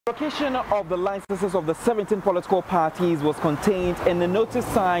Revocation of the licenses of the 17 political parties was contained in the notice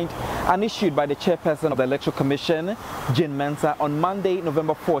signed and issued by the chairperson of the Electoral Commission, Jane Mensah, on Monday,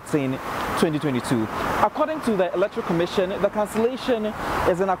 November 14, 2022. According to the Electoral Commission, the cancellation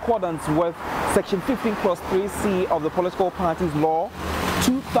is in accordance with Section 15 Clause 3C of the Political Parties Law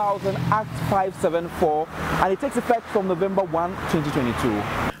 2000 Act 574, and it takes effect from November 1,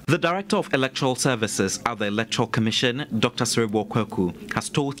 2022. The Director of Electoral Services at the Electoral Commission, Dr. Quaicoe, has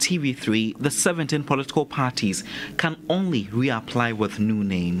told TV3 the 17 political parties can only reapply with new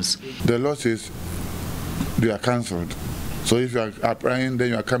names. The law says they are cancelled. So if you are applying,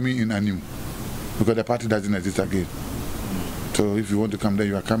 then you are coming in anew, because the party doesn't exist again. So if you want to come, then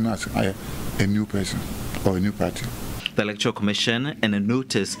you are coming as a new person or a new party. The Electoral Commission, in a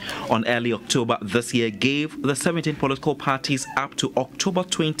notice on early October this year, gave the 17 political parties up to October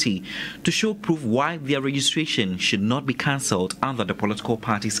 20 to show proof why their registration should not be cancelled under the Political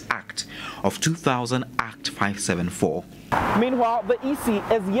Parties Act of 2000 Act 574. Meanwhile, the EC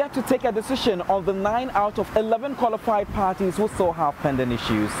is yet to take a decision on the 9 out of 11 qualified parties who still have pending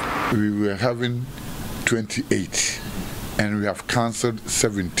issues. We were having 28 and we have cancelled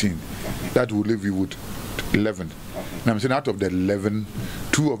 17. That will leave you with 11. And I'm saying out of the 11,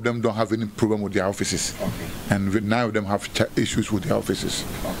 2 of them don't have any problem with their offices. And 9 of them have issues with their offices.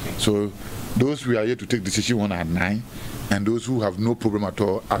 So those we are here to take decision on are 9, and those who have no problem at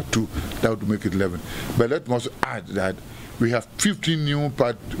all are 2. That would make it 11. But let me also add that we have 15 new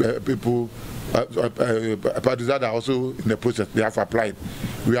people, parties that are also in the process. They have applied.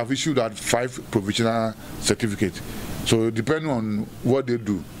 We have issued out 5 provisional certificates. So depending on what they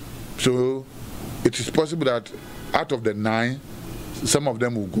do. So it is possible that out of the 9, some of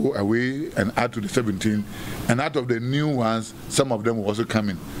them will go away and add to the 17, and out of the new ones, some of them will also come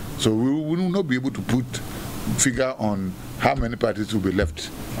in. So we will not be able to put figure on how many parties will be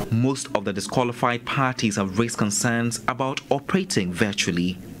left. Most of the disqualified parties have raised concerns about operating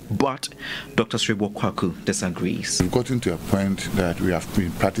virtually, but Dr. Quaicoe disagrees. We've gotten to a point that we have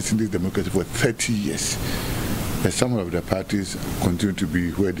been practicing this democracy for 30 years. But some of the parties continue to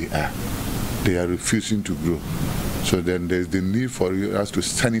be where they are. They are refusing to grow. So then there's the need for us to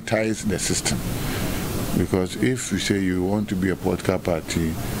sanitize the system. Because if you say you want to be a political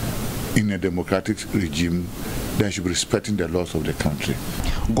party in a democratic regime, then you should be respecting the laws of the country.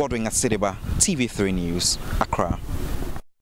 Godwin Asideba, TV3 News, Accra.